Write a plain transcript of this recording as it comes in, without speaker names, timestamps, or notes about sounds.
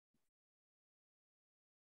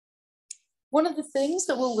One of the things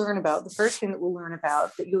that we'll learn about, the first thing that we'll learn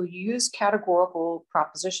about that you'll use categorical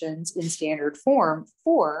propositions in standard form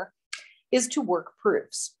for is to work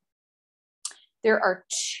proofs. There are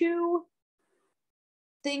two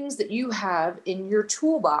things that you have in your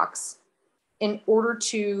toolbox in order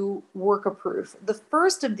to work a proof. The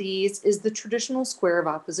first of these is the traditional square of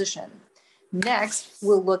opposition. Next,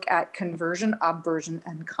 we'll look at conversion, obversion,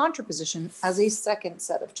 and contraposition as a second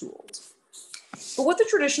set of tools. But what the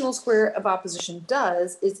traditional square of opposition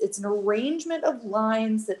does is it's an arrangement of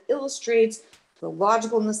lines that illustrates the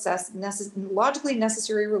logically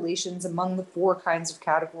necessary relations among the four kinds of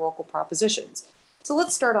categorical propositions. So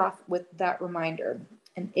let's start off with that reminder.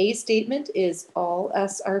 An A statement is all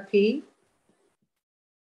SRP.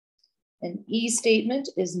 An E statement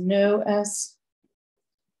is no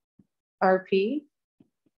SRP.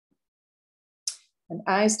 An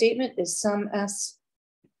I statement is some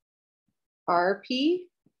SRP.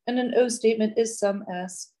 And an O statement is some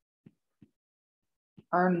S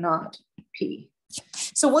are not P.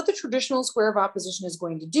 So what the traditional square of opposition is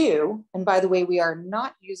going to do, and by the way, we are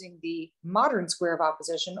not using the modern square of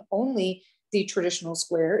opposition, only the traditional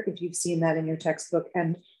square, if you've seen that in your textbook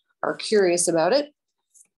and are curious about it.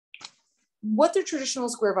 What the traditional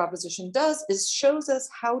square of opposition does is shows us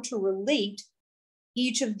how to relate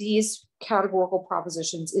each of these categorical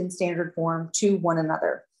propositions in standard form to one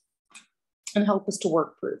another and help us to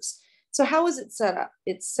work proofs. So how is it set up?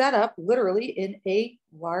 It's set up literally in a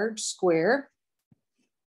large square.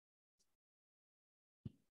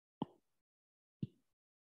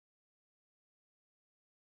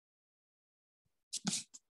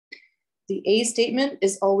 The A statement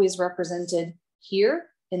is always represented here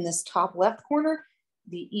in this top left corner,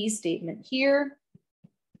 the E statement here,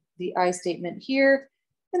 the I statement here,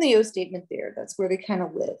 and the O statement there. That's where they kind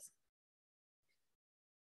of live.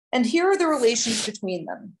 And here are the relations between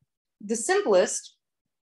them. The simplest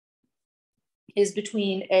is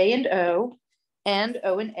between A and O and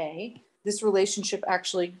A. This relationship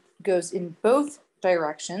actually goes in both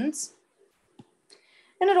directions.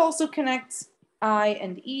 And it also connects I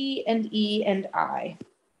and E and I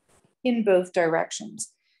in both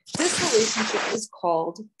directions. This relationship is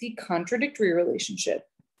called the contradictory relationship.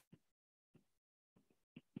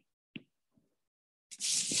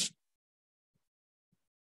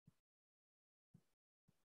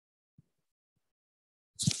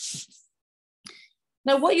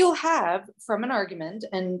 Now, what you'll have from an argument,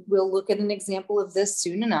 and we'll look at an example of this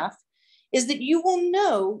soon enough, is that you will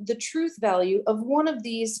know the truth value of one of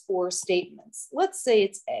these four statements. Let's say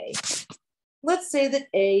it's A. Let's say that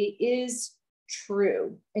A is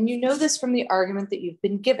true. And you know this from the argument that you've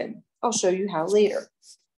been given. I'll show you how later.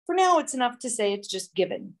 For now, it's enough to say it's just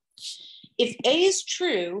given. If A is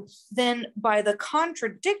true, then by the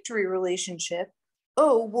contradictory relationship,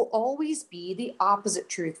 O will always be the opposite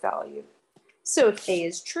truth value. So if A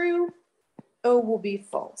is true, O will be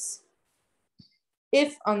false.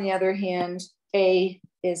 If, on the other hand, A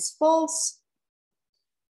is false,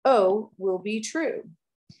 O will be true.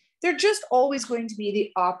 They're just always going to be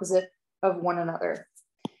the opposite of one another.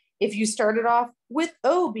 If you started off with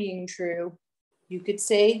O being true, you could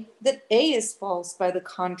say that A is false by the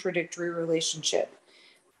contradictory relationship.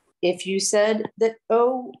 If you said that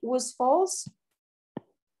O was false,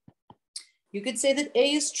 you could say that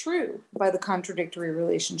A is true by the contradictory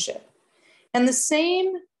relationship. And the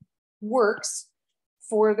same works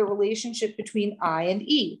for the relationship between I and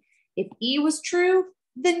E. If E was true,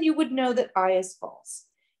 then you would know that I is false.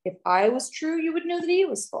 If I was true, you would know that E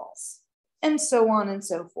was false, and so on and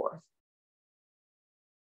so forth.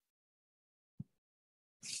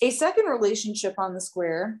 A second relationship on the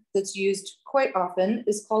square that's used quite often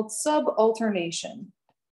is called sub-alternation.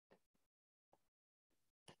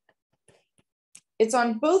 It's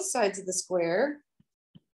on both sides of the square,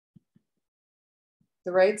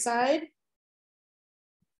 the right side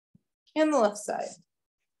and the left side.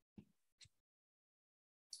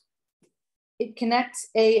 It connects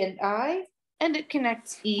A and I, and it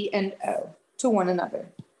connects E and O to one another.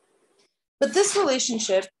 But this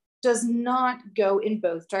relationship does not go in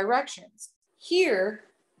both directions. Here,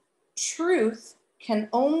 truth can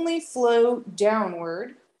only flow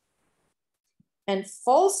downward, and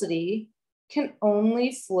falsity can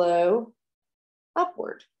only flow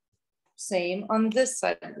upward. Same on this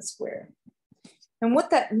side of the square. And what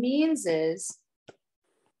that means is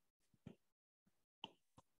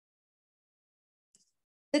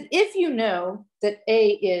that if you know that A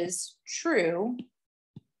is true,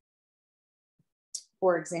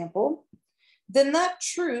 for example, then that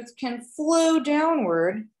truth can flow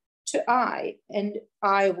downward to I, and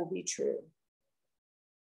I will be true.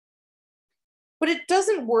 but it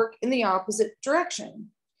doesn't work in the opposite direction.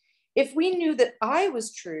 If we knew that I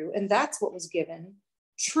was true and that's what was given,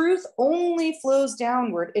 truth only flows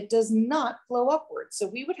downward. It does not flow upward. So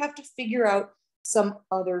we would have to figure out some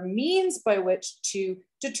other means by which to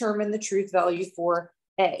determine the truth value for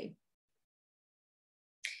A.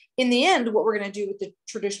 In the end, what we're going to do with the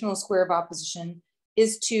traditional square of opposition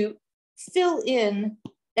is to fill in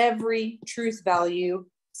every truth value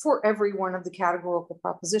for every one of the categorical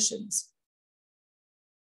propositions.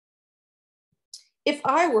 If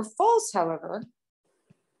I were false, however,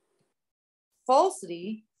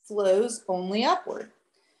 falsity flows only upward.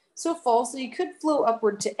 So falsity could flow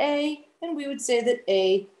upward to A, and we would say that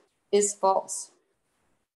A is false.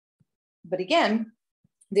 But again,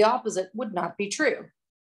 the opposite would not be true.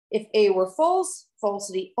 If A were false,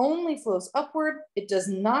 falsity only flows upward. It does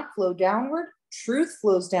not flow downward. Truth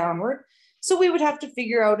flows downward. So we would have to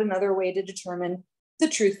figure out another way to determine the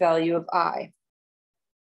truth value of I.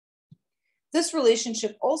 This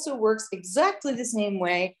relationship also works exactly the same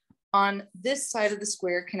way on this side of the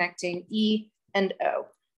square connecting E and O.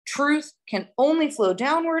 Truth can only flow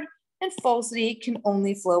downward and falsity can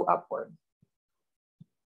only flow upward.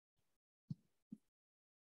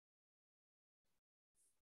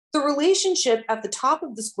 The relationship at the top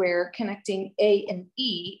of the square connecting A and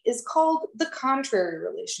E is called the contrary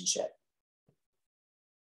relationship.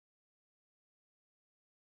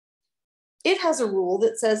 It has a rule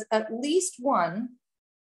that says at least one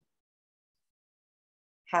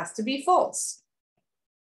has to be false.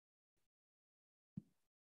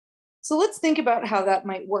 So let's think about how that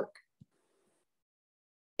might work.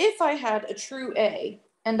 If I had a true A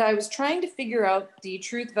and I was trying to figure out the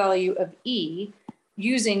truth value of E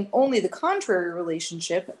using only the contrary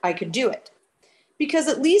relationship, I could do it. Because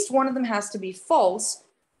at least one of them has to be false.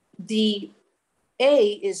 The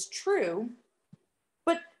A is true,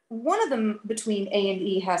 but one of them between A and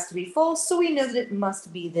E has to be false, so we know that it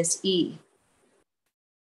must be this E.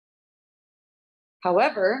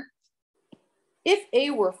 However, if A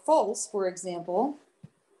were false, for example,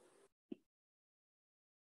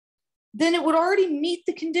 then it would already meet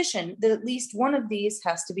the condition that at least one of these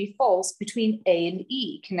has to be false between A and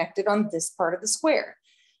E connected on this part of the square.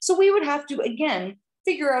 So we would have to, again,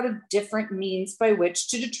 figure out a different means by which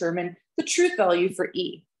to determine the truth value for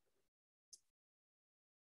E.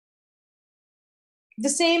 The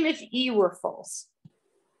same if E were false.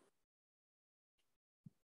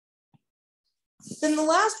 Then the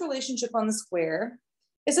last relationship on the square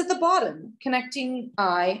is at the bottom, connecting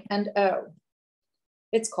I and O.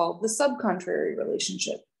 It's called the subcontrary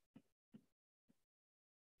relationship.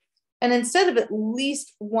 And instead of at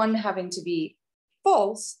least one having to be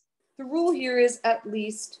false, the rule here is at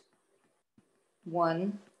least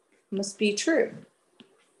one must be true.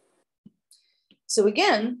 So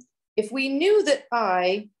again, if we knew that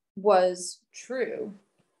I was true,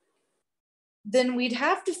 then we'd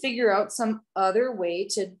have to figure out some other way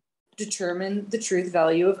to determine the truth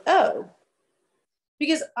value of O.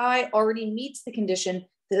 Because I already meets the condition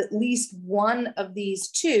that at least one of these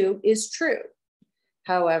two is true.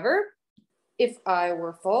 However, if I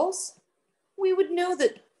were false, we would know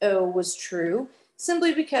that O was true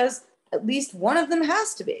simply because at least one of them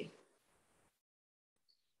has to be.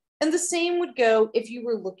 And the same would go if you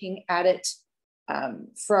were looking at it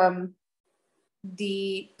from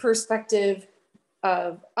the perspective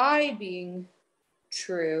of I being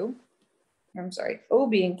true, I'm sorry, O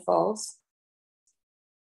being false,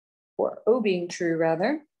 or O being true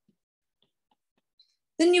rather,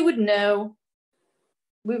 then you would know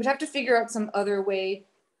we would have to figure out some other way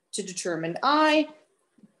to determine I,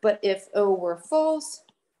 but if O were false,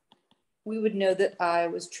 we would know that I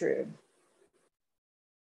was true.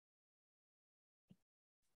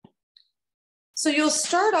 So you'll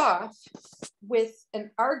start off with an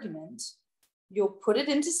argument. You'll put it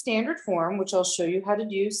into standard form, which I'll show you how to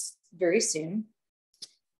do very soon.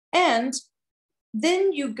 And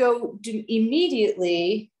then you go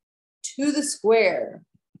immediately to the square.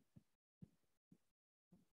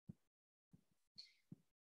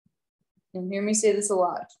 And hear me say this a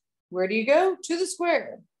lot. Where do you go? To the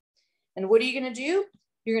square. And what are you going to do?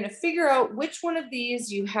 You're going to figure out which one of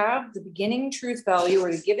these you have the beginning truth value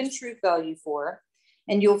or the given truth value for,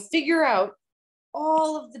 and you'll figure out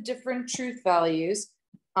all of the different truth values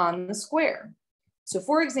on the square. So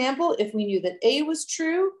for example, if we knew that A was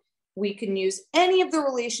true, we can use any of the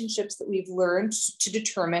relationships that we've learned to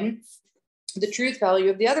determine the truth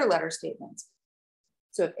value of the other letter statements.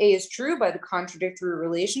 So if A is true by the contradictory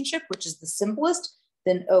relationship, which is the simplest,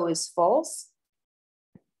 then O is false.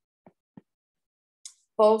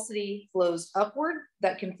 Falsity flows upward.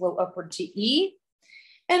 That can flow upward to E.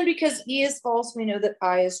 And because E is false, we know that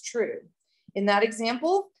I is true. In that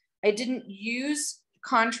example, I didn't use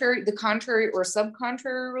the contrary or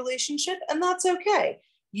subcontrary relationship, and that's okay.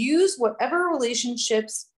 Use whatever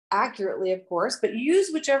relationships accurately, of course, but use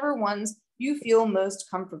whichever ones you feel most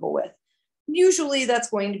comfortable with. Usually that's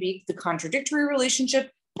going to be the contradictory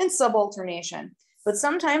relationship and subalternation, but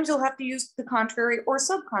sometimes you'll have to use the contrary or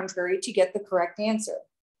subcontrary to get the correct answer.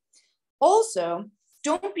 Also,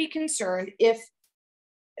 don't be concerned if,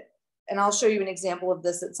 and I'll show you an example of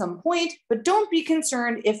this at some point, but don't be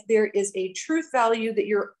concerned if there is a truth value that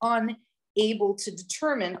you're unable to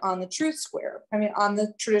determine on the truth square, on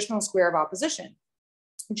the traditional square of opposition.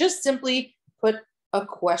 Just simply put a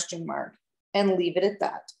question mark and leave it at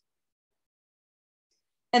that.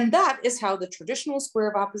 And that is how the traditional square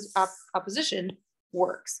of opposition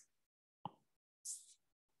works.